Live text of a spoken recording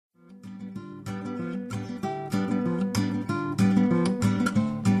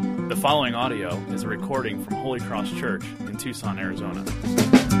following audio is a recording from Holy Cross Church in Tucson, Arizona.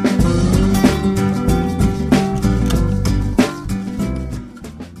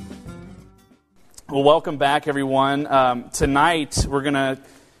 Well, welcome back, everyone. Tonight, we're going to,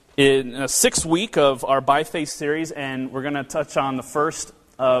 in a 6th week of our By Faith series, and we're going to touch on the first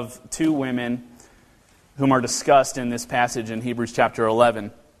of 2 women whom are discussed in this passage in Hebrews chapter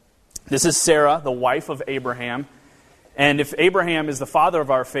 11. This is Sarah, the wife of Abraham. And if Abraham is the father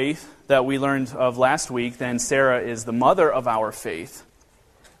of our faith that we learned of last week, then Sarah is the mother of our faith.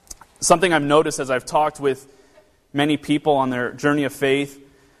 Something I've noticed as I've talked with many people on their journey of faith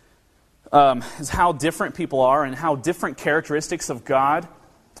is how different people are and how different characteristics of God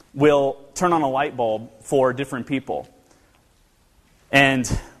will turn on a light bulb for different people.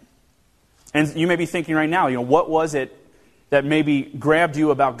 And you may be thinking right now, what was it that maybe grabbed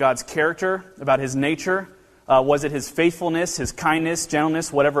you about God's character, about His nature? Was it His faithfulness, His kindness,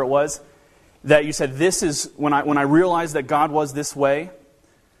 gentleness, whatever it was, that you said, this is, when I realized that God was this way,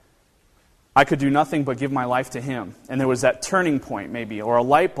 I could do nothing but give my life to Him. And there was that turning point maybe, or a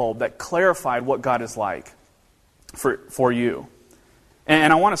light bulb that clarified what God is like for you.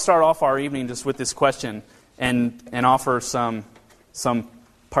 And I want to start off our evening just with this question and offer some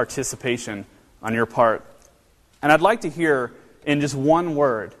participation on your part. And I'd like to hear in just one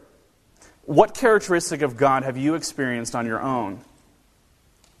word, what characteristic of God have you experienced on your own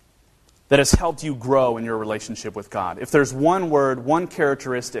that has helped you grow in your relationship with God? If there's one word, one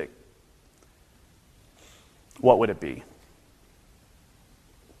characteristic, what would it be?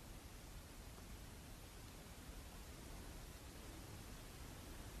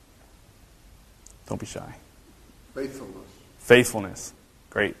 Don't be shy. Faithfulness. Faithfulness.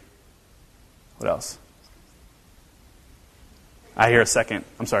 Great. What else? I hear a second.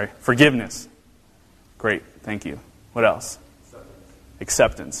 I'm sorry. Forgiveness. Great. Thank you. What else?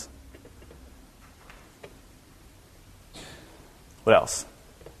 Acceptance. What else?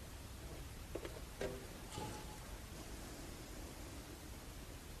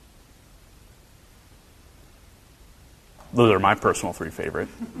 Those are my personal 3 favorite.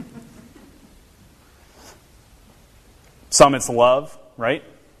 Some it's love, right?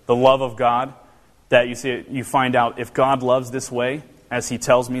 The love of God. That you see, you find out if God loves this way, as He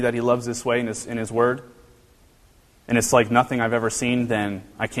tells me that He loves this way in His Word, and it's like nothing I've ever seen, then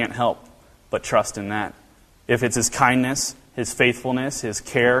I can't help but trust in that. If it's His kindness, His faithfulness, His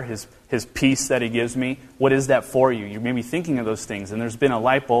care, His peace that He gives me, what is that for you? You may be thinking of those things, and there's been a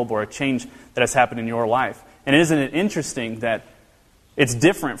light bulb or a change that has happened in your life. And isn't it interesting that it's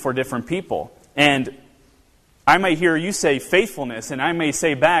different for different people? And I may hear you say faithfulness, and I may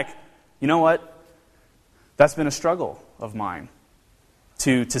say back, you know what? That's been a struggle of mine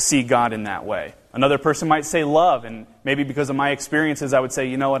to see God in that way. Another person might say love, and maybe because of my experiences, I would say,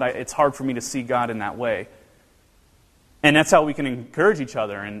 you know what, it's hard for me to see God in that way. And that's how we can encourage each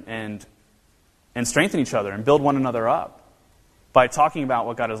other and strengthen each other and build one another up by talking about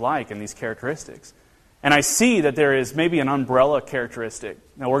what God is like and these characteristics. And I see that there is maybe an umbrella characteristic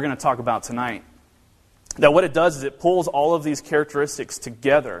that we're going to talk about tonight. That what it does is it pulls all of these characteristics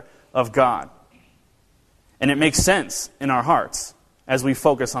together of God. And it makes sense in our hearts as we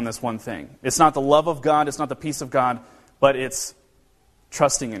focus on this one thing. It's not the love of God, it's not the peace of God, but it's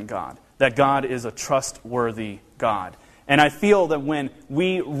trusting in God. That God is a trustworthy God. And I feel that when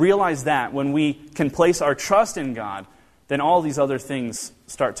we realize that, when we can place our trust in God, then all these other things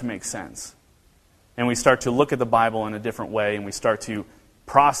start to make sense. And we start to look at the Bible in a different way, and we start to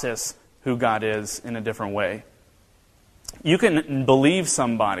process who God is in a different way. You can believe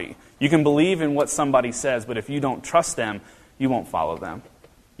somebody. You can believe in what somebody says, but if you don't trust them, you won't follow them.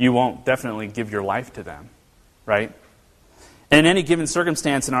 You won't definitely give your life to them, right? And in any given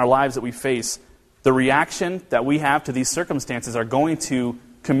circumstance in our lives that we face, the reaction that we have to these circumstances are going to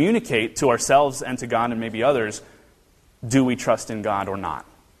communicate to ourselves and to God and maybe others, do we trust in God or not?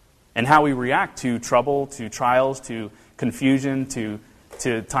 And how we react to trouble, to trials, to confusion, to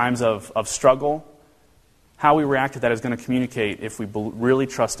times of struggle, how we react to that is going to communicate if we really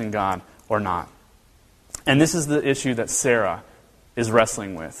trust in God or not. And this is the issue that Sarah is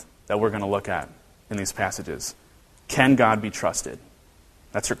wrestling with, that we're going to look at in these passages. Can God be trusted?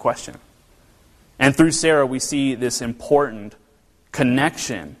 That's her question. And through Sarah, we see this important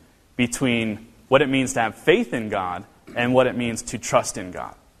connection between what it means to have faith in God and what it means to trust in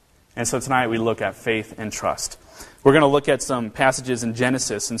God. And so tonight we look at faith and trust. We're going to look at some passages in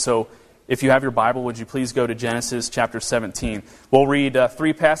Genesis, and so if you have your Bible, would you please go to Genesis chapter 17. We'll read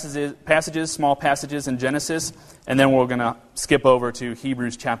 3 passages, small passages in Genesis, and then we're going to skip over to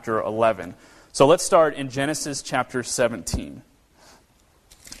Hebrews chapter 11. So let's start in Genesis chapter 17.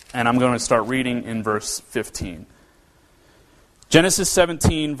 And I'm going to start reading in verse 15. Genesis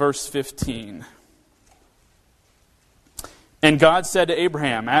 17, verse 15. And God said to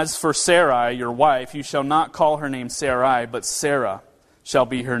Abraham, "As for Sarai, your wife, you shall not call her name Sarai, but Sarah shall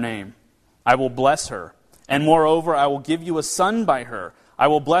be her name. I will bless her. And moreover, I will give you a son by her. I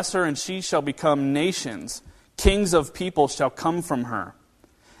will bless her, and she shall become nations. Kings of people shall come from her."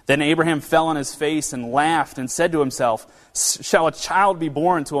 Then Abraham fell on his face and laughed and said to himself, "Shall a child be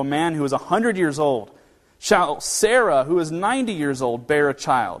born to a man who is 100 years old? Shall Sarah, who is 90 years old, bear a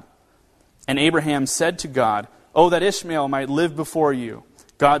child?" And Abraham said to God, "Oh, that Ishmael might live before you."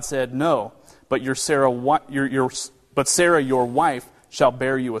 God said, "No, but Sarah, your wife, shall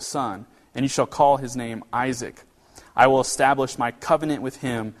bear you a son, and you shall call his name Isaac. I will establish my covenant with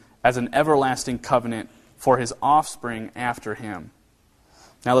him as an everlasting covenant for his offspring after him."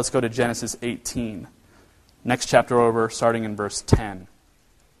 Now let's go to Genesis 18. Next chapter over, starting in verse 10.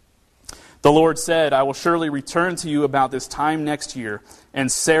 The Lord said, "I will surely return to you about this time next year,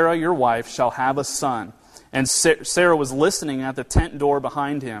 and Sarah, your wife, shall have a son." And Sarah was listening at the tent door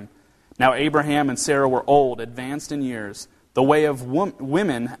behind him. Now Abraham and Sarah were old, advanced in years. The way of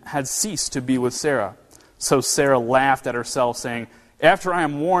women had ceased to be with Sarah. So Sarah laughed at herself, saying, "After I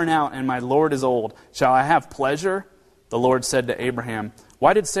am worn out and my Lord is old, shall I have pleasure?" The Lord said to Abraham,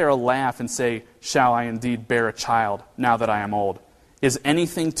 "Why did Sarah laugh and say, 'Shall I indeed bear a child, now that I am old?' Is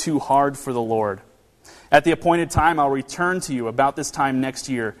anything too hard for the Lord? At the appointed time I'll return to you about this time next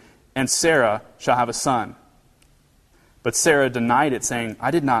year, and Sarah shall have a son." But Sarah denied it, saying,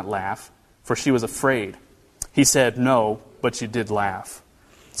 "I did not laugh," for she was afraid. He said, "No, but you did laugh."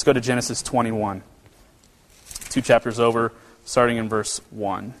 Let's go to Genesis 21. 2 chapters over, starting in verse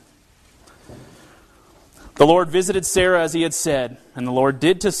 1. The Lord visited Sarah as he had said, and the Lord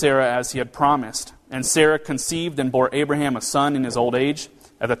did to Sarah as he had promised. And Sarah conceived and bore Abraham a son in his old age,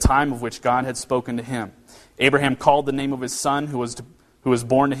 at the time of which God had spoken to him. Abraham called the name of his son who was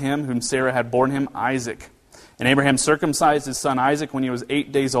born to him, whom Sarah had borne him, Isaac. And Abraham circumcised his son Isaac when he was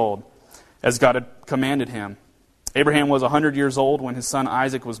 8 days old, as God had commanded him. Abraham was 100 years old when his son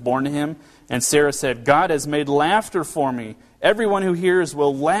Isaac was born to him. And Sarah said, "God has made laughter for me. Everyone who hears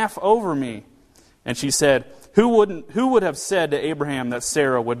will laugh over me." And she said, Who would have said to Abraham that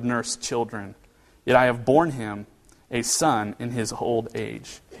Sarah would nurse children? Yet I have borne him a son in his old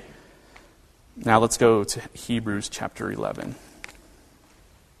age. Now let's go to Hebrews chapter 11.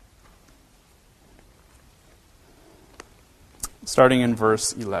 Starting in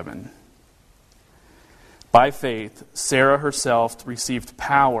verse 11. By faith, Sarah herself received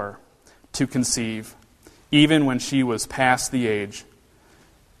power to conceive, even when she was past the age,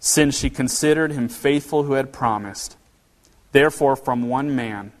 since she considered him faithful who had promised. Therefore, from one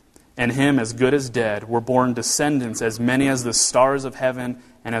man, and him as good as dead, were born descendants as many as the stars of heaven,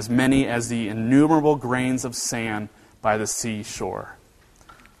 and as many as the innumerable grains of sand by the seashore.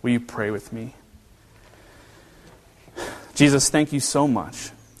 Will you pray with me? Jesus, thank you so much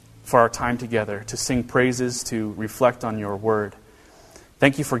for our time together, to sing praises, to reflect on your word.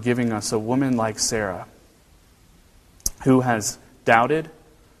 Thank you for giving us a woman like Sarah, who has doubted,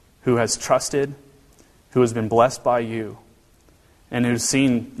 who has trusted, who has been blessed by you, and who's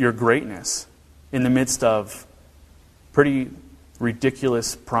seen your greatness in the midst of pretty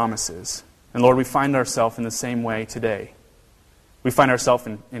ridiculous promises. And Lord, we find ourselves in the same way today. We find ourselves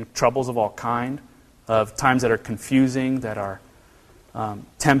in troubles of all kind, of times that are confusing, that are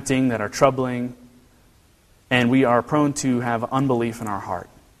tempting, that are troubling, and we are prone to have unbelief in our heart.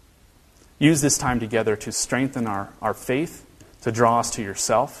 Use this time together to strengthen our faith, to draw us to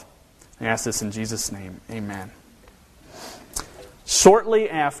yourself. I ask this in Jesus' name. Amen. Shortly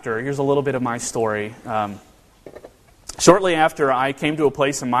after, here's a little bit of my story. Shortly after I came to a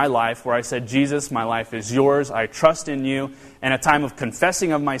place in my life where I said, "Jesus, my life is yours. I trust in you." And a time of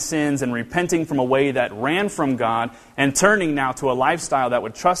confessing of my sins and repenting from a way that ran from God and turning now to a lifestyle that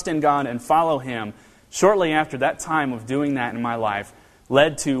would trust in God and follow Him. Shortly after that time of doing that in my life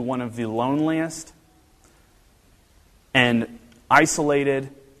led to one of the loneliest and isolated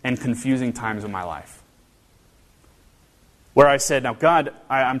and confusing times of my life. Where I said, "Now God,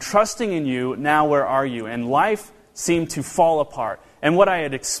 I'm trusting in you. Now where are you?" And life seemed to fall apart. And what I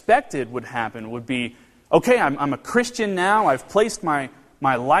had expected would happen would be, okay, I'm a Christian now. I've placed my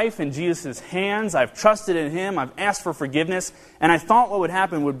life in Jesus' hands. I've trusted in Him. I've asked for forgiveness. And I thought what would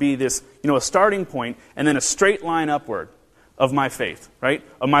happen would be this, a starting point and then a straight line upward of my faith, right?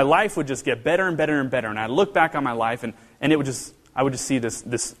 My life would just get better and better and better. And I'd look back on my life and I would just see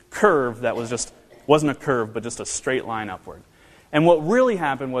this curve that wasn't a curve, but just a straight line upward. And what really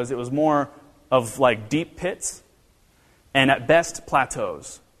happened was it was more of like deep pits and at best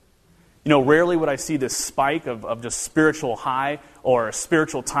plateaus. Rarely would I see this spike of just spiritual high or a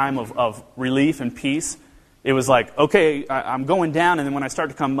spiritual time of relief and peace. It was like, okay, I'm going down, and then when I start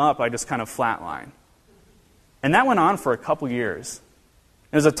to come up, I just kind of flatline. And that went on for a couple years.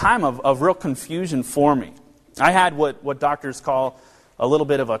 It was a time of real confusion for me. I had what doctors call a little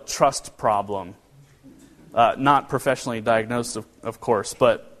bit of a trust problem. Not professionally diagnosed, of course,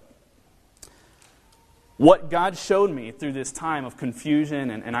 but what God showed me through this time of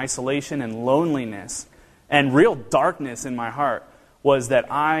confusion and isolation and loneliness and real darkness in my heart was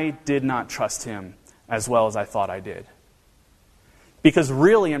that I did not trust Him as well as I thought I did. Because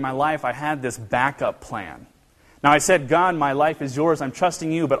really in my life I had this backup plan. Now I said, God, my life is yours, I'm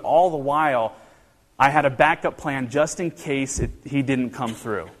trusting you, but all the while I had a backup plan just in case He didn't come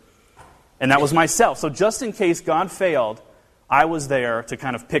through. And that was myself. So just in case God failed, I was there to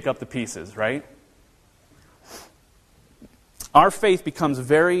kind of pick up the pieces, right? Our faith becomes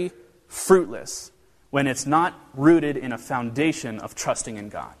very fruitless when it's not rooted in a foundation of trusting in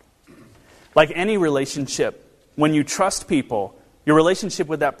God. Like any relationship, when you trust people, your relationship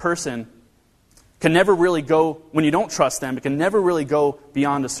with that person can never really go, when you don't trust them, it can never really go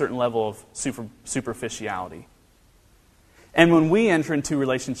beyond a certain level of superficiality. And when we enter into a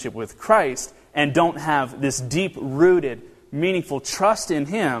relationship with Christ and don't have this deep-rooted, meaningful trust in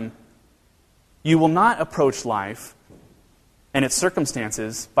Him, you will not approach life and its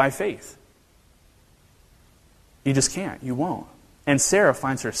circumstances by faith. You just can't. You won't. And Sarah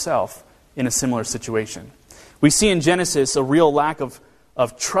finds herself in a similar situation. We see in Genesis a real lack of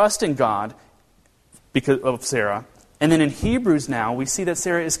trust in God because of Sarah. And then in Hebrews now, we see that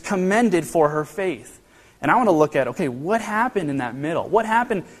Sarah is commended for her faith. And I want to look at, okay, what happened in that middle? What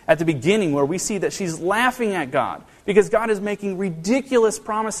happened at the beginning where we see that she's laughing at God because God is making ridiculous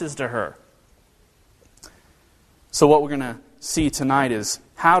promises to her? So what we're going to see tonight is,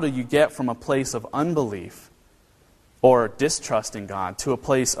 how do you get from a place of unbelief or distrust in God to a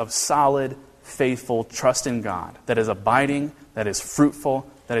place of solid, faithful trust in God that is abiding, that is fruitful,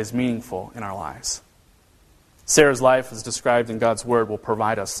 that is meaningful in our lives? Sarah's life, as described in God's Word, will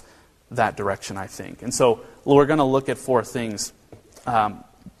provide us that direction, I think. And so we're going to look at 4 things.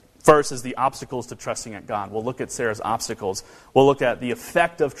 First is the obstacles to trusting at God. We'll look at Sarah's obstacles. We'll look at the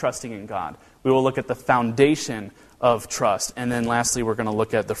effect of trusting in God. We will look at the foundation of trust. And then lastly, we're going to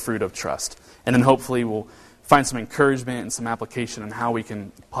look at the fruit of trust. And then hopefully we'll find some encouragement and some application on how we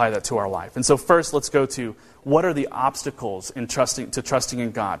can apply that to our life. And so first, let's go to, what are the obstacles in trusting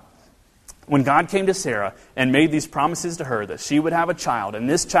in God? When God came to Sarah and made these promises to her that she would have a child, and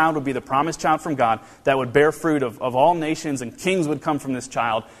this child would be the promised child from God that would bear fruit of all nations, and kings would come from this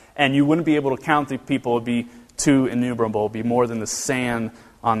child, and you wouldn't be able to count the people, it would be too innumerable, it would be more than the sand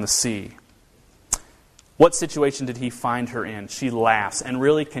on the sea. What situation did He find her in? She laughs. And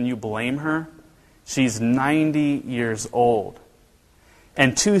really, can you blame her? She's 90 years old.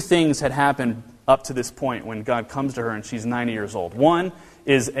 And 2 things had happened up to this point when God comes to her and she's 90 years old. One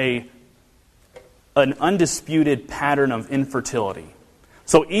is an undisputed pattern of infertility.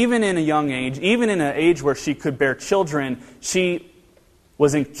 So even in a young age, even in an age where she could bear children, she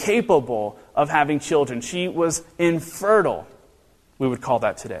was incapable of having children. She was infertile, we would call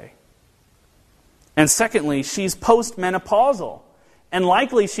that today. And secondly, she's postmenopausal. And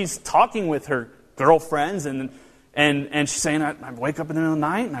likely she's talking with her girlfriends and she's saying, I wake up in the middle of the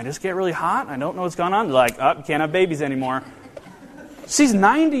night and I just get really hot and I don't know what's going on. They're like, you can't have babies anymore. She's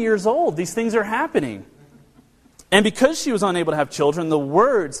 90 years old. These things are happening. And because she was unable to have children, the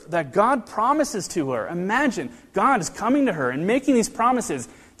words that God promises to her, imagine, God is coming to her and making these promises.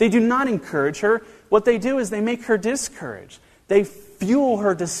 They do not encourage her. What they do is they make her discouraged. They fuel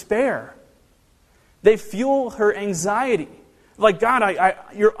her despair. They fuel her anxiety. Like, God,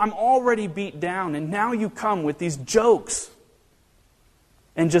 I'm already beat down, and now you come with these jokes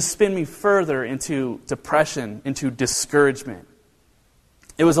and just spin me further into depression, into discouragement.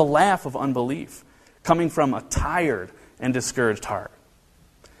 It was a laugh of unbelief coming from a tired and discouraged heart.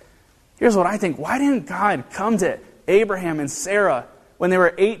 Here's what I think. Why didn't God come to Abraham and Sarah when they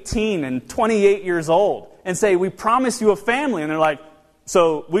were 18 and 28 years old and say, we promise you a family? And they're like,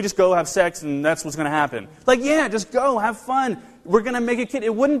 so we just go have sex and that's what's going to happen. Like, yeah, just go, have fun. We're going to make a kid.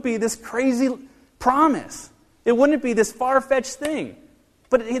 It wouldn't be this crazy promise. It wouldn't be this far-fetched thing.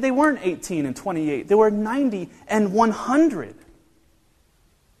 But they weren't 18 and 28. They were 90 and 100.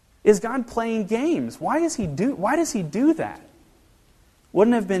 Is God playing games? Why does He do that?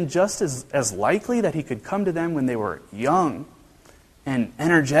 Wouldn't it have been just as likely that He could come to them when they were young and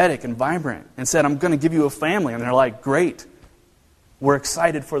energetic and vibrant and said, I'm going to give you a family. And they're like, great. We're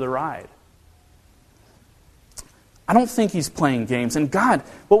excited for the ride. I don't think he's playing games. And God,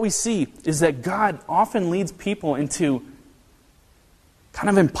 what we see is that God often leads people into kind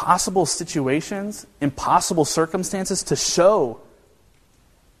of impossible situations, impossible circumstances to show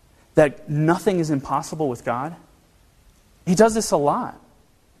that nothing is impossible with God. He does this a lot.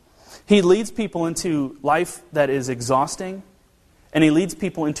 He leads people into life that is exhausting, and he leads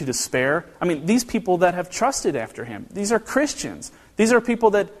people into despair. I mean, these people that have trusted after him, these are Christians. These are people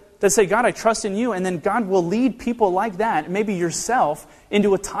that say, God, I trust in you, and then God will lead people like that, maybe yourself,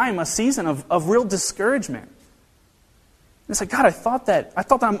 into a season of real discouragement. And it's like, God, I thought that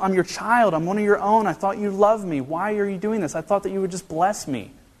I'm your child, I'm one of your own, I thought you loved me. Why are you doing this? I thought that you would just bless me.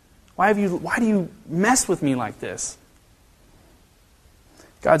 Why do you mess with me like this?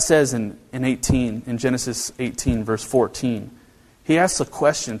 God says in Genesis 18, verse 14, he asks a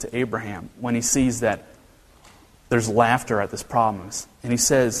question to Abraham when he sees that there's laughter at this problem. And he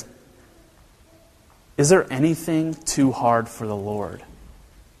says, is there anything too hard for the Lord?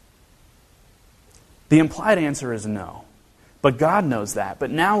 The implied answer is no. But God knows that.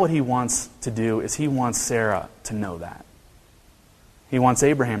 But now what he wants to do is he wants Sarah to know that. He wants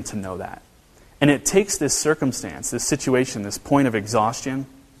Abraham to know that. And it takes this circumstance, this situation, this point of exhaustion,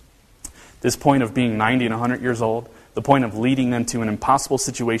 this point of being 90 and 100 years old, the point of leading them to an impossible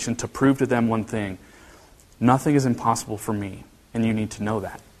situation to prove to them one thing: nothing is impossible for me, and you need to know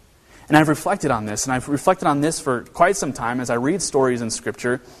that. And I've reflected on this, and I've reflected on this for quite some time as I read stories in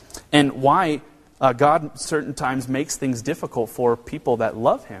Scripture, and why God certain times makes things difficult for people that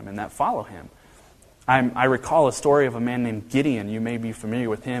love him and that follow him. I recall a story of a man named Gideon. You may be familiar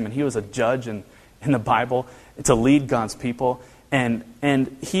with him, and he was a judge in the Bible to lead God's people. And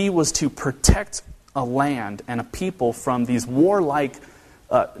he was to protect a land and a people from these warlike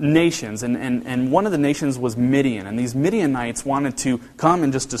nations. And one of the nations was Midian. And these Midianites wanted to come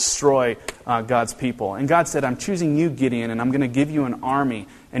and just destroy God's people. And God said, I'm choosing you, Gideon, and I'm going to give you an army.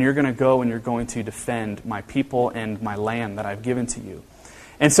 And you're going to go and you're going to defend my people and my land that I've given to you.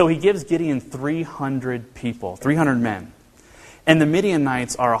 And so he gives Gideon 300 people, 300 men. And the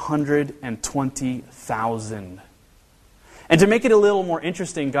Midianites are 120,000. And to make it a little more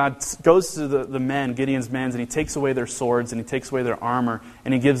interesting, God goes to the men, Gideon's men, and he takes away their swords, and he takes away their armor,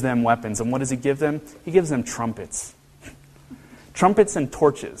 and he gives them weapons. And what does he give them? He gives them trumpets. Trumpets and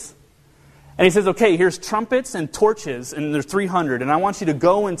torches. And he says, okay, here's trumpets and torches, and there's 300, and I want you to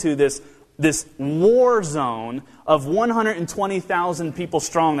go into this war zone of 120,000 people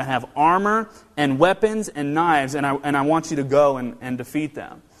strong that have armor and weapons and knives, and I want you to go and defeat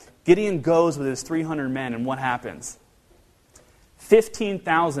them. Gideon goes with his 300 men, and what happens?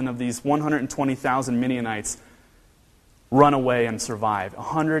 15,000 of these 120,000 Midianites run away and survive.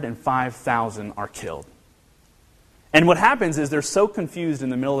 105,000 are killed. And what happens is they're so confused in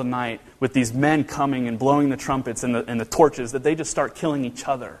the middle of the night with these men coming and blowing the trumpets and the torches that they just start killing each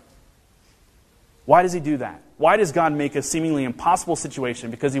other. Why does he do that? Why does God make a seemingly impossible situation?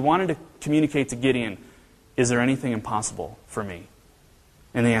 Because he wanted to communicate to Gideon, is there anything impossible for me?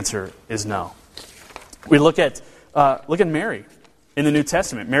 And the answer is no. We look at Mary in the New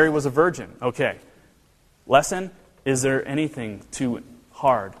Testament. Mary was a virgin. Okay. Lesson, is there anything too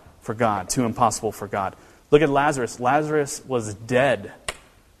hard for God, too impossible for God? Look at Lazarus. Lazarus was dead.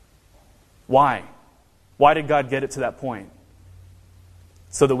 Why? Why did God get it to that point?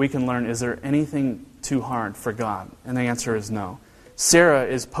 So that we can learn, is there anything too hard for God? And the answer is no. Sarah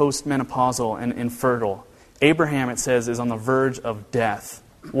is postmenopausal and infertile. Abraham, it says, is on the verge of death.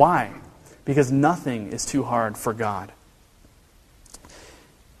 Why? Because nothing is too hard for God.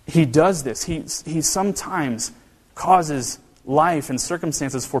 He does this. He sometimes causes life and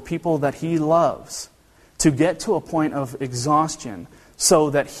circumstances for people that he loves to get to a point of exhaustion so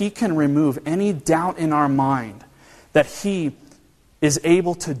that he can remove any doubt in our mind that he is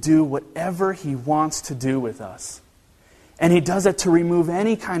able to do whatever he wants to do with us. And he does it to remove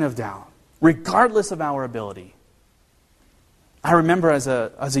any kind of doubt, regardless of our ability. I remember as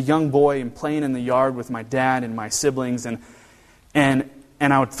a young boy and playing in the yard with my dad and my siblings, and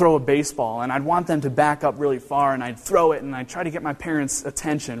I would throw a baseball, and I'd want them to back up really far, and I'd throw it, and I'd try to get my parents'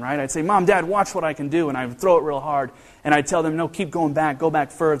 attention, right? I'd say, Mom, Dad, watch what I can do, and I would throw it real hard, and I'd tell them, no, keep going back, go back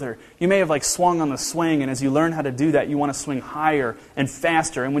further. You may have swung on the swing, and as you learn how to do that, you want to swing higher and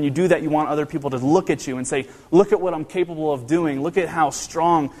faster, and when you do that, you want other people to look at you and say, look at what I'm capable of doing, look at how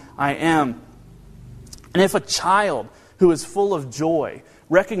strong I am. And if a child who is full of joy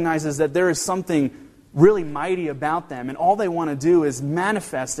recognizes that there is something really mighty about them, and all they want to do is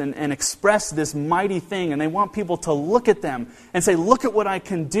manifest and express this mighty thing, and they want people to look at them and say, look at what I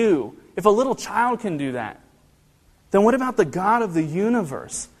can do. If a little child can do that, then what about the God of the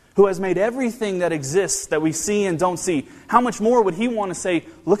universe, who has made everything that exists that we see and don't see, how much more would He want to say,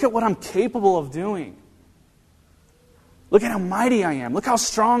 look at what I'm capable of doing. Look at how mighty I am. Look how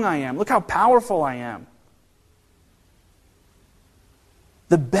strong I am. Look how powerful I am.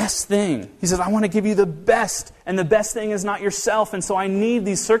 The best thing. He says, I want to give you the best. And the best thing is not yourself. And so I need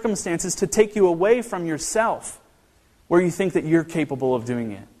these circumstances to take you away from yourself, where you think that you're capable of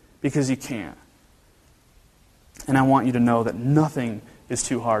doing it, because you can't. And I want you to know that nothing is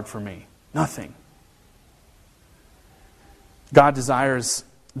too hard for me. Nothing. God desires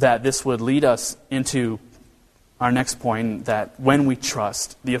that this would lead us into our next point, that when we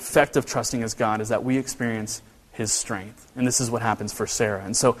trust, the effect of trusting as God is that we experience His strength. And this is what happens for Sarah.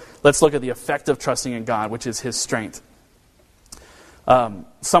 And so let's look at the effect of trusting in God, which is His strength.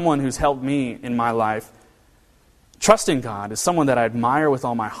 Someone who's helped me in my life, trusting God, is someone that I admire with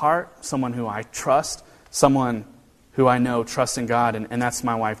all my heart, someone who I trust, someone who I know trusts in God, and that's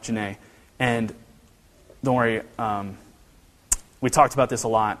my wife, Janae. And don't worry, we talked about this a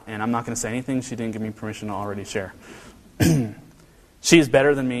lot, and I'm not going to say anything she didn't give me permission to already share. She is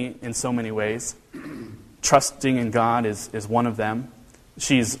better than me in so many ways. Trusting in God is one of them.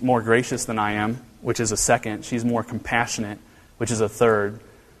 She's more gracious than I am, which is a second. She's more compassionate, which is a third.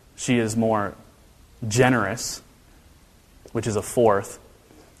 She is more generous, which is a fourth.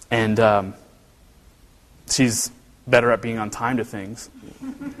 And she's better at being on time to things,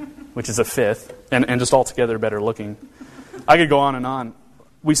 which is a fifth. And just altogether better looking. I could go on and on.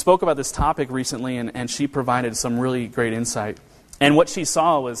 We spoke about this topic recently, and she provided some really great insight. And what she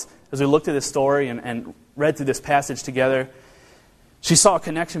saw was, as we looked at this story and read through this passage together, she saw a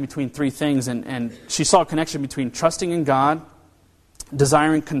connection between three things. And she saw a connection between trusting in God,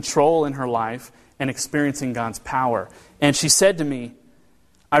 desiring control in her life, and experiencing God's power. And she said to me,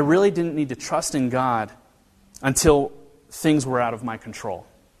 I really didn't need to trust in God until things were out of my control.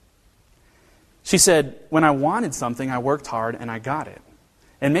 She said, when I wanted something, I worked hard and I got it.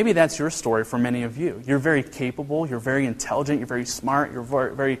 And maybe that's your story for many of you. You're very capable, you're very intelligent, you're very smart, you're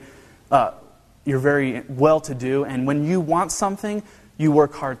very well-to-do, and when you want something, you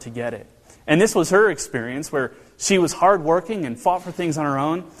work hard to get it. And this was her experience, where she was hardworking and fought for things on her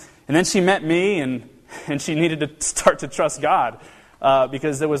own, and then she met me, and she needed to start to trust God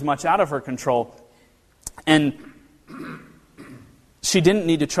because there was much out of her control. And she didn't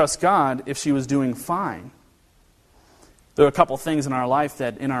need to trust God if she was doing fine. There were a couple things in our life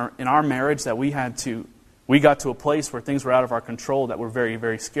that in our marriage that we got to a place where things were out of our control that were very,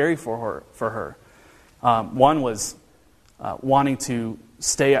 very scary for her. One was wanting to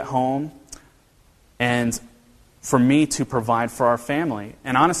stay at home and for me to provide for our family.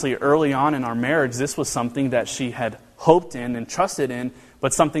 And honestly, early on in our marriage, this was something that she had hoped in and trusted in,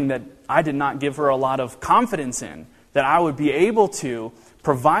 but something that I did not give her a lot of confidence in, that I would be able to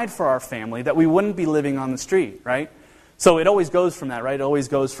provide for our family, that we wouldn't be living on the street, right? So it always goes from that, right? It always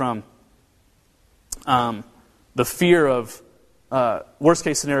goes from the fear of, worst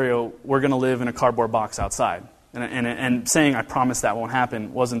case scenario, we're going to live in a cardboard box outside. And saying, I promise that won't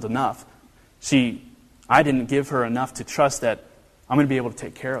happen, wasn't enough. I didn't give her enough to trust that I'm going to be able to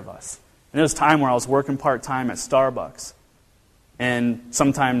take care of us. And there was a time where I was working part-time at Starbucks. And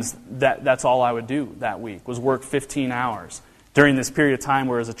sometimes that's all I would do that week, was work 15 hours. During this period of time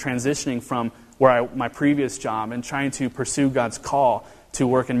where I was transitioning from my previous job and trying to pursue God's call to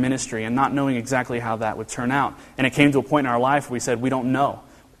work in ministry and not knowing exactly how that would turn out. And it came to a point in our life where we said, we don't know.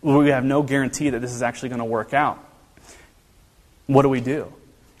 We have no guarantee that this is actually going to work out. What do we do?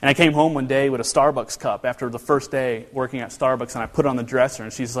 And I came home one day with a Starbucks cup after the first day working at Starbucks, and I put it on the dresser,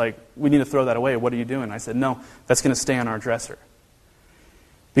 and she's like, we need to throw that away. What are you doing? And I said, no, that's going to stay on our dresser.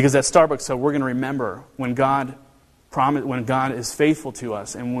 Because at Starbucks, so we're going to remember when God is faithful to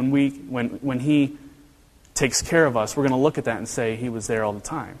us, and when He takes care of us, we're going to look at that and say He was there all the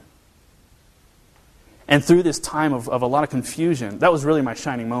time. And through this time of a lot of confusion, that was really my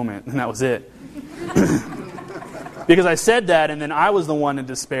shining moment, and that was it. Because I said that, and then I was the one in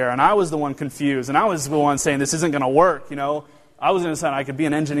despair, and I was the one confused, and I was the one saying, this isn't going to work, you know. I was going to say I could be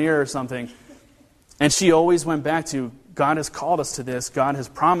an engineer or something. And she always went back to, God has called us to this. God has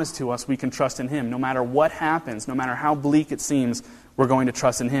promised to us we can trust in Him. No matter what happens, no matter how bleak it seems, we're going to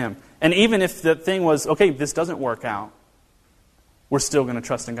trust in Him. And even if the thing was, okay, this doesn't work out, we're still going to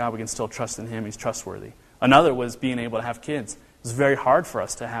trust in God. We can still trust in Him. He's trustworthy. Another was being able to have kids. It was very hard for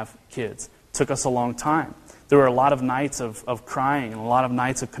us to have kids. It took us a long time. There were a lot of nights of crying and a lot of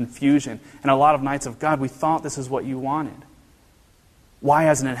nights of confusion and a lot of nights of, God, we thought this is what you wanted. Why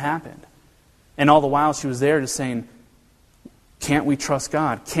hasn't it happened? And all the while she was there just saying, can't we trust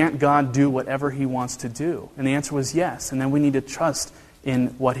God? Can't God do whatever He wants to do? And the answer was yes. And then we need to trust in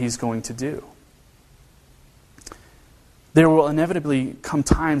what He's going to do. There will inevitably come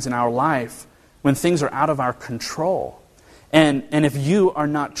times in our life when things are out of our control. And if you are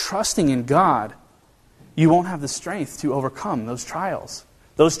not trusting in God, you won't have the strength to overcome those trials.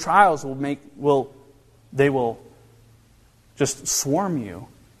 Those trials will just swarm you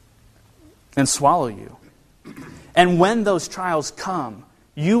and swallow you. And when those trials come,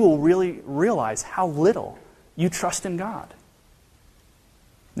 you will really realize how little you trust in God.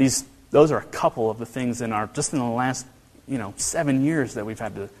 Those are a couple of the things in the last 7 years that we've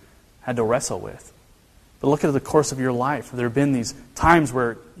had to wrestle with. But look at the course of your life. There have been these times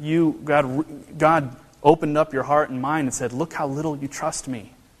where God opened up your heart and mind and said, look how little you trust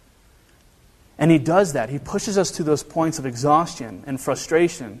me. And He does that. He pushes us to those points of exhaustion and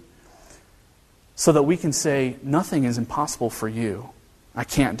frustration so that we can say, nothing is impossible for you. I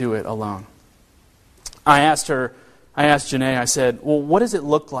can't do it alone. I asked Janae, I said, well, what does it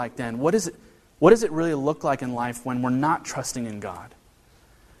look like then? What does it really look like in life when we're not trusting in God?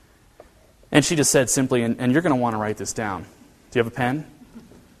 And she just said simply, and you're going to want to write this down. Do you have a pen?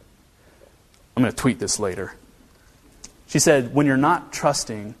 I'm going to tweet this later. She said, when you're not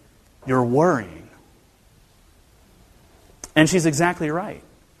trusting, you're worrying. And she's exactly right.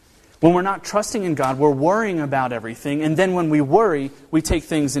 When we're not trusting in God, we're worrying about everything. And then when we worry, we take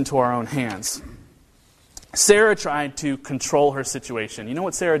things into our own hands. Sarah tried to control her situation. You know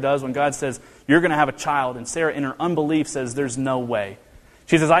what Sarah does when God says, you're going to have a child, and Sarah in her unbelief says, there's no way.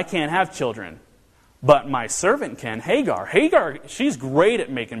 She says, I can't have children, but my servant can, Hagar. Hagar, she's great at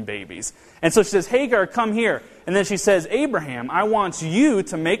making babies. And so she says, Hagar, come here. And then she says, Abraham, I want you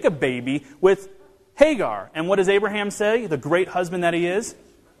to make a baby with Hagar. And what does Abraham say, the great husband that he is?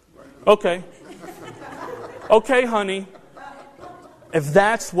 Okay. Okay, honey. If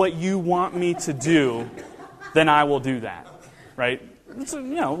that's what you want me to do, then I will do that. Right? So,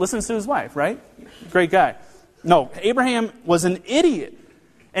 listens to his wife, right? Great guy. No, Abraham was an idiot.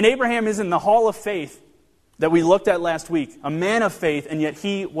 And Abraham is in the hall of faith that we looked at last week. A man of faith, and yet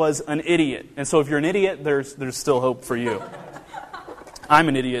he was an idiot. And so if you're an idiot, there's still hope for you. I'm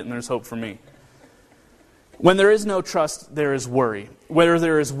an idiot, and there's hope for me. When there is no trust, there is worry. Where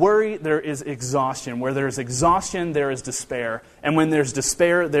there is worry, there is exhaustion. Where there is exhaustion, there is despair. And when there's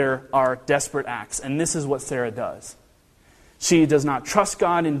despair, there are desperate acts. And this is what Sarah does. She does not trust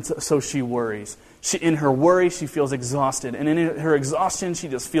God, and so she worries. In her worry, she feels exhausted. And in her exhaustion, she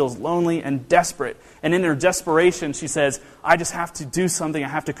just feels lonely and desperate. And in her desperation, she says, I just have to do something. I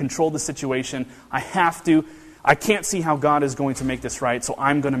have to control the situation. I can't see how God is going to make this right, so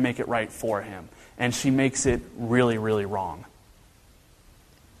I'm going to make it right for Him. And she makes it really, really wrong.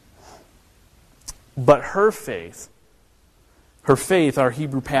 But her faith, our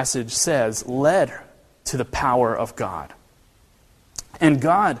Hebrew passage says, led to the power of God. And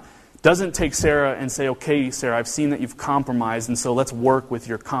God doesn't take Sarah and say, okay, Sarah, I've seen that you've compromised, and so let's work with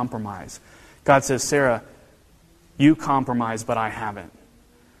your compromise. God says, Sarah, you compromised, but I haven't.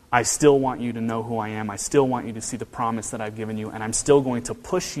 I still want you to know who I am. I still want you to see the promise that I've given you, and I'm still going to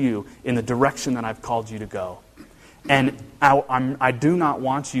push you in the direction that I've called you to go. And I do not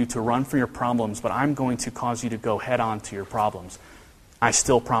want you to run from your problems, but I'm going to cause you to go head on to your problems. I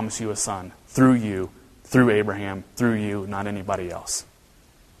still promise you a son through you, through Abraham, through you, not anybody else.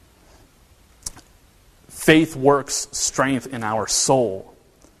 Faith works strength in our soul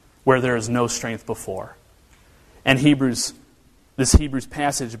where there is no strength before. And this Hebrews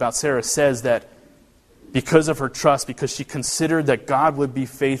passage about Sarah says that because of her trust, because she considered that God would be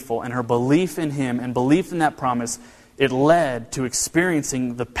faithful, and her belief in Him and belief in that promise, it led to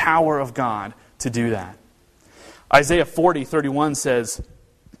experiencing the power of God to do that. Isaiah 40:31 says,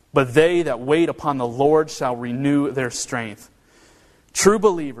 but they that wait upon the Lord shall renew their strength. True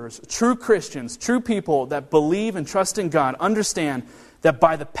believers, true Christians, true people that believe and trust in God understand that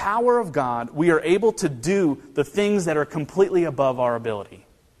by the power of God, we are able to do the things that are completely above our ability.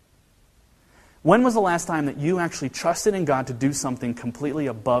 When was the last time that you actually trusted in God to do something completely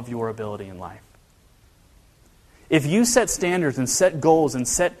above your ability in life? If you set standards and set goals and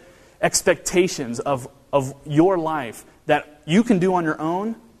set expectations of your life that you can do on your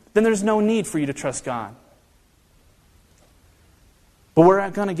own, then there's no need for you to trust God. But we're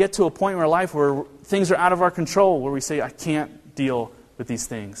going to get to a point in our life where things are out of our control, where we say, I can't deal with these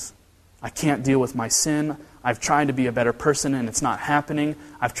things. I can't deal with my sin. I've tried to be a better person and it's not happening.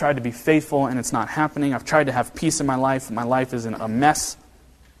 I've tried to be faithful and it's not happening. I've tried to have peace in my life. My life is in a mess.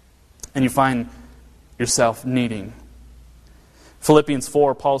 And you find yourself needing. Philippians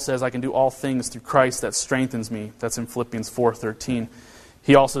 4, Paul says, I can do all things through Christ that strengthens me. That's in Philippians 4:13.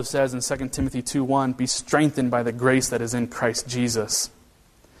 He also says in 2 Timothy 2:1, be strengthened by the grace that is in Christ Jesus.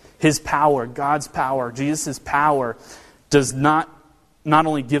 His power, God's power, Jesus' power, does not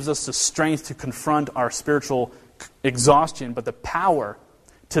only gives us the strength to confront our spiritual exhaustion, but the power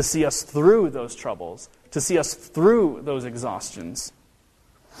to see us through those troubles, to see us through those exhaustions.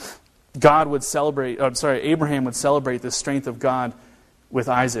 Abraham would celebrate the strength of God with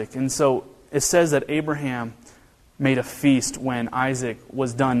Isaac. And so it says that Abraham made a feast when Isaac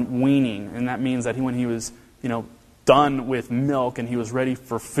was done weaning, and that means that when he was, done with milk and he was ready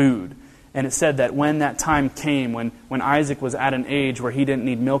for food. And it said that when that time came, when Isaac was at an age where he didn't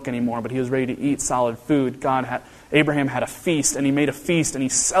need milk anymore, but he was ready to eat solid food, Abraham had a feast, and he made a feast, and he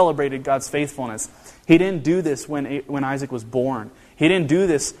celebrated God's faithfulness. He didn't do this when Isaac was born. He didn't do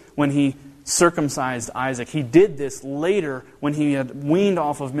this when he circumcised Isaac. He did this later when he had weaned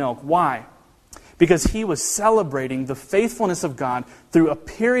off of milk. Why? Because he was celebrating the faithfulness of God through a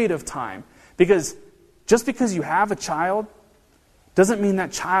period of time. Because just because you have a child doesn't mean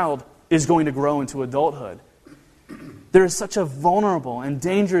that child is going to grow into adulthood. There is such a vulnerable and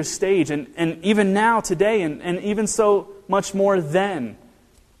dangerous stage, and even now, today, and even so much more then.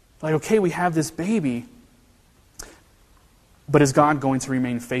 Like, okay, we have this baby, but is God going to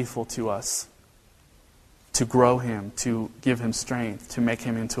remain faithful to us? To grow him, to give him strength, to make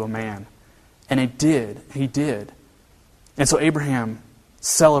him into a man? And it did. He did. And so Abraham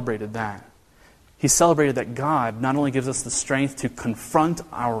celebrated that. He celebrated that God not only gives us the strength to confront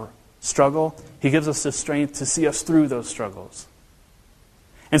our struggle, He gives us the strength to see us through those struggles.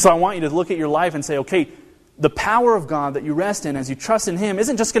 And so I want you to look at your life and say, okay, the power of God that you rest in as you trust in Him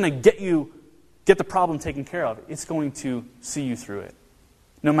isn't just going to get the problem taken care of. It's going to see you through it,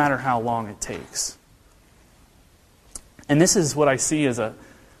 no matter how long it takes. And this is what I see as a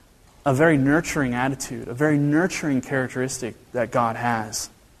very nurturing attitude, a very nurturing characteristic that God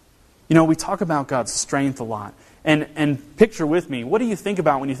has. We talk about God's strength a lot. And picture with me, what do you think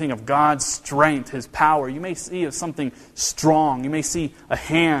about when you think of God's strength, His power? You may see something strong. You may see a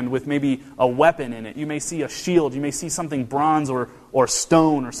hand with maybe a weapon in it. You may see a shield. You may see something bronze or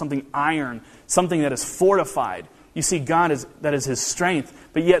stone or something iron, something that is fortified. You see God that is His strength,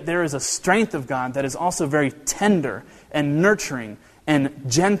 but yet there is a strength of God that is also very tender and nurturing and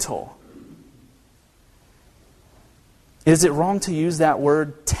gentle. Is it wrong to use that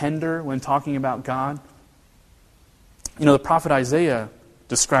word tender when talking about God? The prophet Isaiah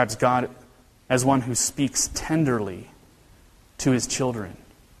describes God as one who speaks tenderly to His children.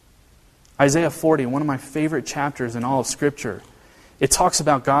 Isaiah 40, one of my favorite chapters in all of Scripture, it talks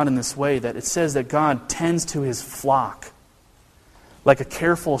about God in this way, that it says that God tends to His flock like a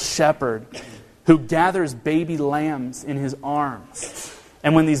careful shepherd who gathers baby lambs in His arms.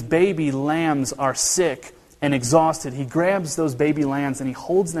 And when these baby lambs are sick and exhausted, He grabs those baby lambs and He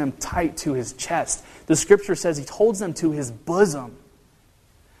holds them tight to His chest. The Scripture says He holds them to His bosom.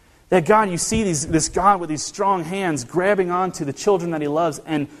 That God, you see this God with these strong hands grabbing onto the children that He loves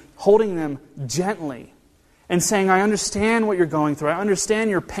and holding them gently and saying, I understand what you're going through. I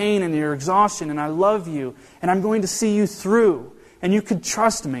understand your pain and your exhaustion, and I love you, and I'm going to see you through, and you can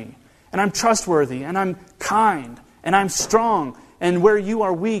trust me, and I'm trustworthy, and I'm kind, and I'm strong, and where you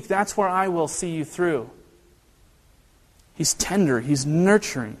are weak, that's where I will see you through. He's tender. He's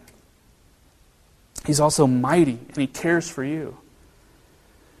nurturing. He's also mighty, and He cares for you.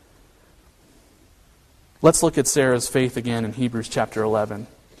 Let's look at Sarah's faith again in Hebrews chapter 11.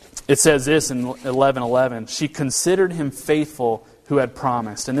 It says this in 11:11. She considered him faithful who had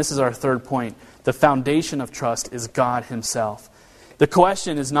promised. And this is our third point. The foundation of trust is God Himself. The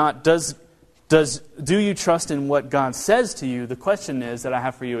question is not, do you trust in what God says to you? The question is that I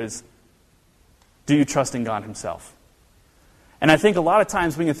have for you is, do you trust in God Himself? And I think a lot of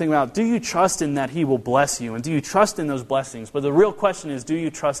times we can think about, do you trust in that He will bless you? And do you trust in those blessings? But the real question is, do you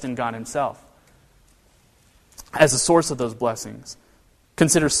trust in God Himself as the source of those blessings?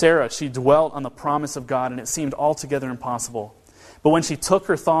 Consider Sarah. She dwelt on the promise of God, and it seemed altogether impossible. But when she took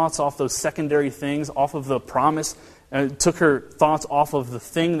her thoughts off those secondary things, off of the promise, took her thoughts off of the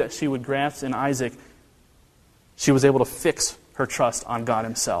thing that she would grasp in Isaac, she was able to fix her trust on God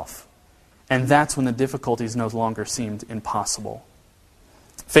Himself. And that's when the difficulties no longer seemed impossible.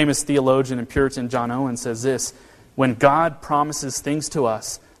 Famous theologian and Puritan John Owen says this, when God promises things to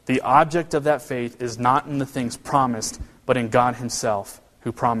us, the object of that faith is not in the things promised, but in God Himself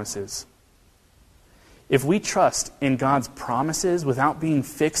who promises. If we trust in God's promises without being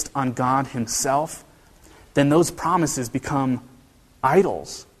fixed on God Himself, then those promises become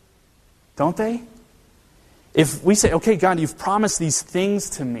idols, don't they? If we say, okay, God, you've promised these things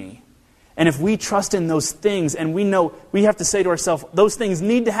to me, And if we trust in those things and we know, we have to say to ourselves, those things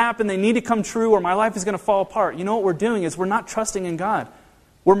need to happen, they need to come true, or my life is going to fall apart. You know what we're doing is we're not trusting in God.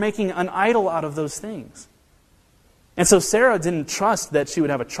 We're making an idol out of those things. And so Sarah didn't trust that she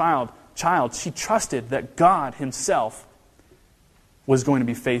would have a child. She trusted that God himself was going to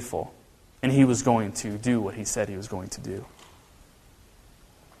be faithful. And he was going to do what he said he was going to do.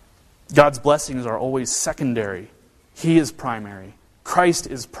 God's blessings are always secondary. He is primary. Christ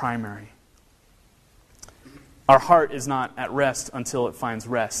is primary. Our heart is not at rest until it finds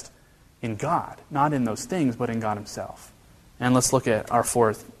rest in God. Not in those things, but in God himself. And let's look at our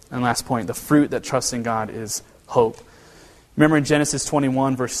fourth and last point. The fruit that trusts in God is hope. Remember in Genesis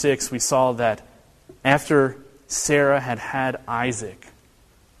 21, verse 6, we saw that after Sarah had had Isaac,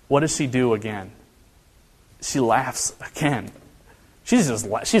 what does she do again? She laughs again. She's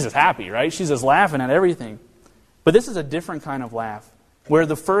just happy, right? She's just laughing at everything. But this is a different kind of laugh. Where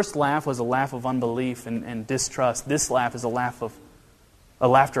the first laugh was a laugh of unbelief and distrust, this laugh is a laughter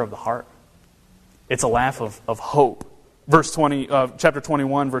of the heart. It's a laugh of hope. Chapter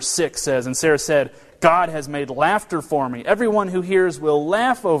 21, verse 6 says, "And Sarah said, 'God has made laughter for me. Everyone who hears will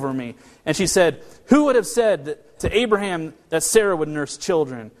laugh over me.' And she said, 'Who would have said to Abraham that Sarah would nurse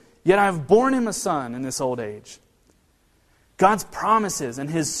children? Yet I have borne him a son in this old age.'" God's promises and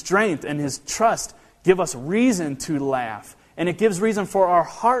his strength and his trust give us reason to laugh. And it gives reason for our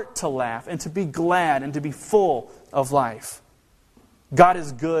heart to laugh and to be glad and to be full of life. God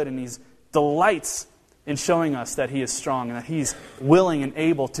is good, and he delights in showing us that he is strong and that he's willing and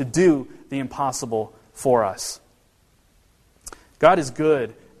able to do the impossible for us. God is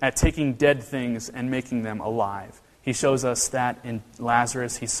good at taking dead things and making them alive. He shows us that in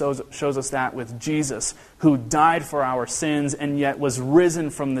Lazarus. He shows us that with Jesus, who died for our sins and yet was risen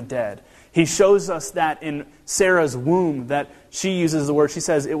from the dead. He shows us that in Sarah's womb, that she uses the word, she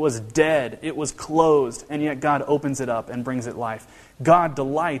says it was dead, it was closed, and yet God opens it up and brings it life. God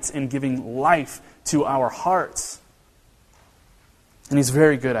delights in giving life to our hearts. And he's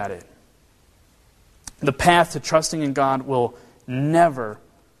very good at it. The path to trusting in God will never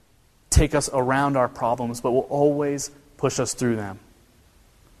take us around our problems, but will always push us through them.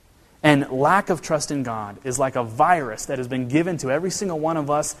 And lack of trust in God is like a virus that has been given to every single one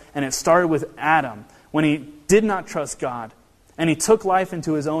of us, and it started with Adam when he did not trust God, and he took life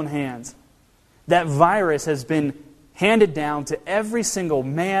into his own hands. That virus has been handed down to every single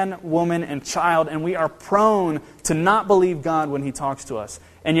man, woman, and child, and we are prone to not believe God when he talks to us.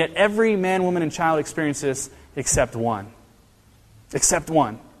 And yet every man, woman, and child experiences this except one. Except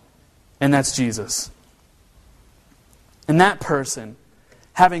one. And that's Jesus. And that person,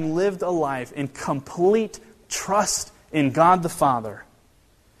 having lived a life in complete trust in God the Father,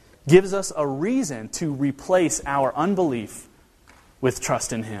 gives us a reason to replace our unbelief with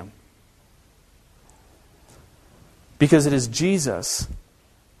trust in him. Because it is Jesus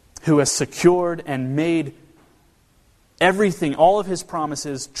who has secured and made everything, all of his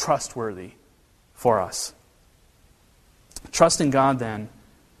promises, trustworthy for us. Trust in God, then,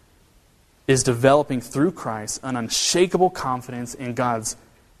 is developing through Christ an unshakable confidence in God's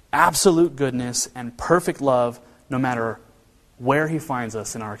absolute goodness and perfect love, no matter where he finds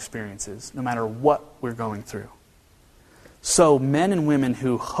us in our experiences, no matter what we're going through. So men and women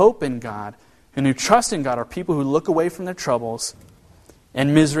who hope in God and who trust in God are people who look away from their troubles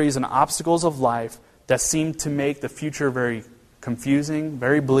and miseries and obstacles of life that seem to make the future very confusing,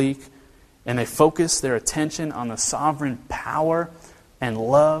 very bleak, and they focus their attention on the sovereign power and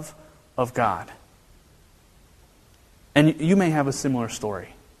love of God. And you may have a similar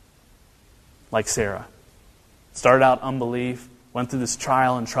story, like Sarah. Started out unbelief, went through this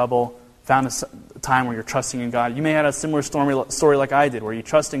trial and trouble, found a time where you're trusting in God. You may have a similar story like I did, where you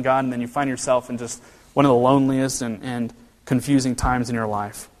trust in God and then you find yourself in just one of the loneliest and confusing times in your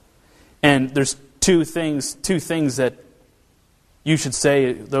life. And there's two things that you should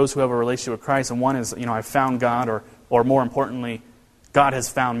say, those who have a relationship with Christ. And one is, I've found God, or more importantly, God has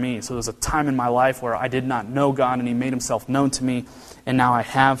found me. So there's a time in my life where I did not know God and he made himself known to me, and now I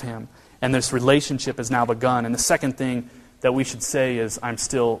have him. And this relationship has now begun. And the second thing that we should say is, I'm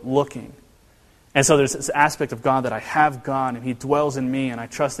still looking. And so there's this aspect of God that I have God and he dwells in me and I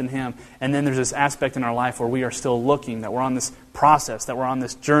trust in him. And then there's this aspect in our life where we are still looking, that we're on this process, that we're on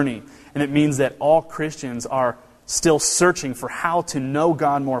this journey. And it means that all Christians are still searching for how to know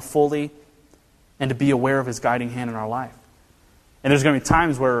God more fully and to be aware of his guiding hand in our life. And there's going to be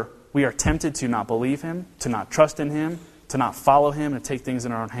times where we are tempted to not believe him, to not trust in him, to not follow him, and to take things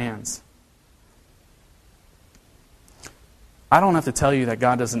in our own hands. I don't have to tell you that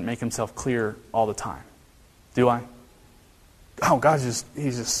God doesn't make himself clear all the time. Do I? Oh,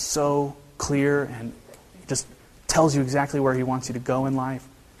 he's just so clear and He just tells you exactly where He wants you to go in life?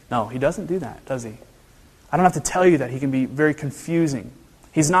 No, He doesn't do that, does He? I don't have to tell you that He can be very confusing.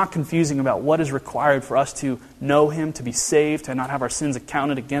 He's not confusing about what is required for us to know Him, to be saved, to not have our sins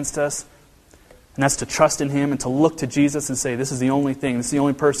accounted against us. And that's to trust in Him and to look to Jesus and say, this is the only thing, this is the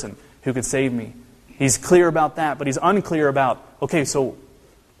only person who could save me. He's clear about that, but He's unclear about, okay, so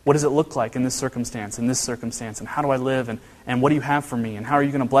what does it look like in this circumstance, and how do I live, and what do you have for me, and how are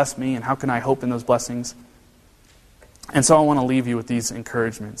you going to bless me, and how can I hope in those blessings? And so I want to leave you with these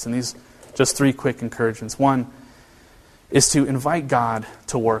encouragements, and these just 3 quick encouragements. One is to invite God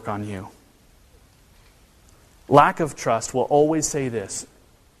to work on you. Lack of trust will always say this,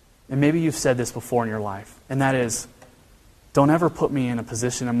 and maybe you've said this before in your life, and that is, don't ever put me in a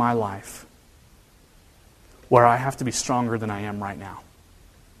position in my life where I have to be stronger than I am right now.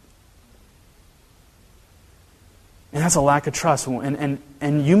 And that's a lack of trust.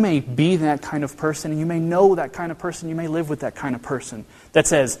 And you may be that kind of person, and you may know that kind of person, you may live with that kind of person that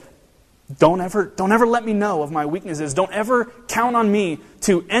says, don't ever let me know of my weaknesses. Don't ever count on me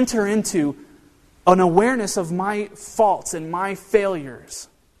to enter into an awareness of my faults and my failures.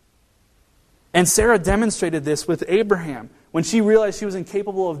 And Sarah demonstrated this with Abraham. When she realized she was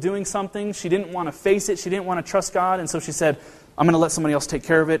incapable of doing something, she didn't want to face it, she didn't want to trust God, and so she said, I'm going to let somebody else take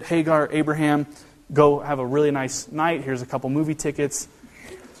care of it. Hagar, Abraham, go have a really nice night. Here's a couple movie tickets.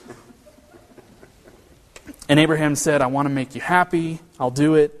 And Abraham said, I want to make you happy. I'll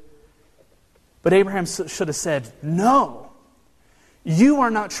do it. But Abraham should have said, no, you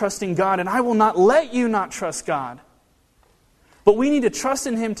are not trusting God, and I will not let you not trust God. But we need to trust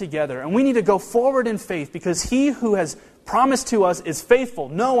in Him together, and we need to go forward in faith, because He who has promised to us is faithful.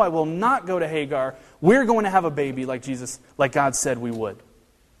 No, I will not go to Hagar. We're going to have a baby like God said we would.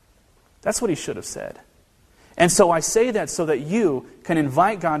 That's what he should have said. And so I say that so that you can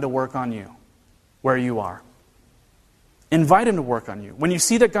invite God to work on you where you are. Invite Him to work on you. When you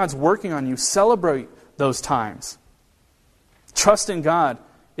see that God's working on you, celebrate those times. Trust in God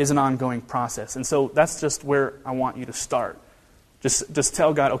is an ongoing process. And so that's just where I want you to start. Just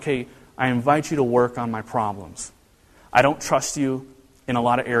tell God, okay, I invite you to work on my problems. I don't trust you in a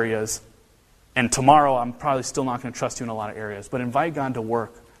lot of areas. And tomorrow I'm probably still not going to trust you in a lot of areas. But invite God to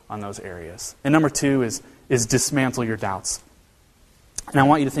work on those areas. And number 2 is dismantle your doubts. And I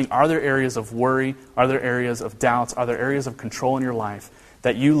want you to think, are there areas of worry? Are there areas of doubts? Are there areas of control in your life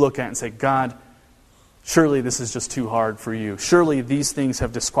that you look at and say, God, surely this is just too hard for you. Surely these things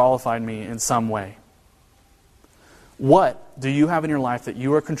have disqualified me in some way. What do you have in your life that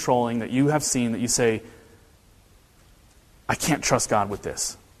you are controlling, that you have seen, that you say, I can't trust God with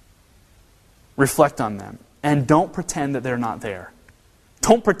this? Reflect on them. And don't pretend that they're not there.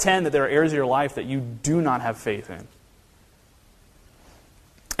 Don't pretend that there are areas of your life that you do not have faith in.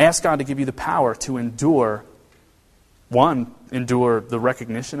 Ask God to give you the power to endure the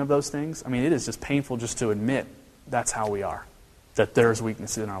recognition of those things. I mean, it is just painful just to admit that's how we are. That there's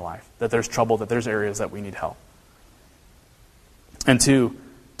weaknesses in our life. That there's trouble. That there's areas that we need help. And 2,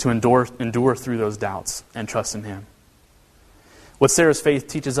 to endure through those doubts and trust in Him. What Sarah's faith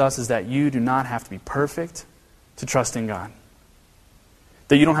teaches us is that you do not have to be perfect to trust in God.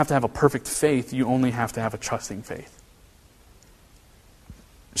 That you don't have to have a perfect faith, you only have to have a trusting faith.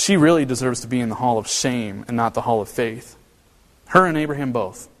 She really deserves to be in the hall of shame and not the hall of faith. Her and Abraham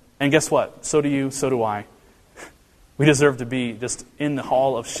both. And guess what? So do you, so do I. We deserve to be just in the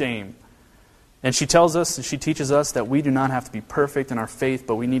hall of shame. And she tells us, and she teaches us that we do not have to be perfect in our faith,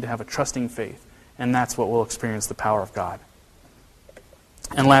 but we need to have a trusting faith. And that's what will experience the power of God.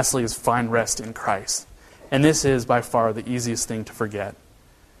 And lastly is find rest in Christ. And this is by far the easiest thing to forget.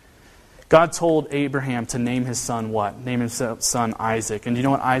 God told Abraham to name his son what? Name his son Isaac. And do you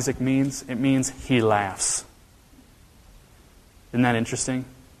know what Isaac means? It means he laughs. Isn't that interesting?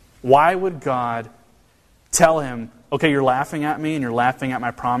 Why would God tell him, okay, you're laughing at me and you're laughing at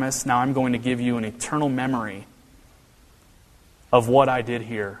my promise. Now I'm going to give you an eternal memory of what I did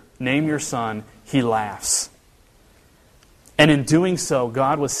here. Name your son, he laughs. And in doing so,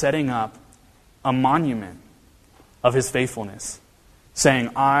 God was setting up a monument of His faithfulness, saying,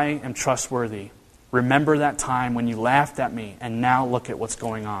 I am trustworthy. Remember that time when you laughed at me, and now look at what's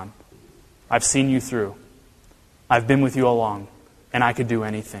going on. I've seen you through. I've been with you all along, and I could do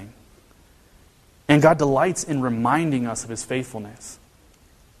anything. And God delights in reminding us of His faithfulness.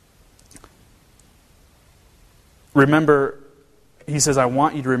 Remember, He says, I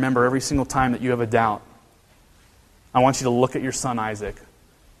want you to remember every single time that you have a doubt. I want you to look at your son Isaac.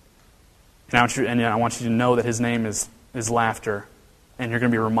 And I want you to know that his name is laughter. And you're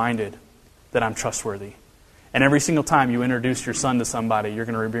going to be reminded that I'm trustworthy. And every single time you introduce your son to somebody, you're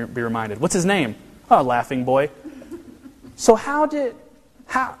going to be reminded, what's his name? Oh, Laughing Boy. So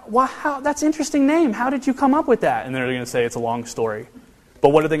that's an interesting name. How did you come up with that? And they're going to say it's a long story. But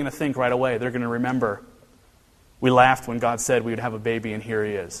what are they going to think right away? They're going to remember, we laughed when God said we would have a baby, and here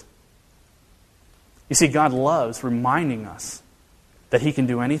he is. You see, God loves reminding us that he can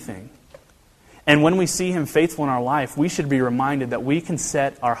do anything. And when we see him faithful in our life, we should be reminded that we can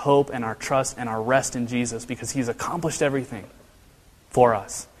set our hope and our trust and our rest in Jesus because he's accomplished everything for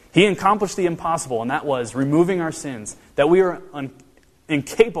us. He accomplished the impossible, and that was removing our sins, that we are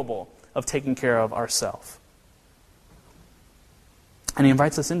incapable of taking care of ourselves. And he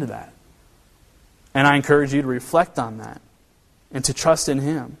invites us into that. And I encourage you to reflect on that and to trust in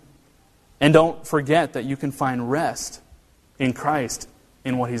him. And don't forget that you can find rest in Christ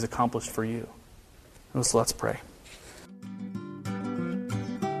in what he's accomplished for you. So let's pray.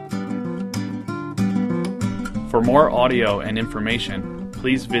 For more audio and information,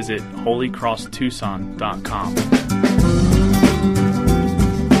 please visit holycrosstucson.com.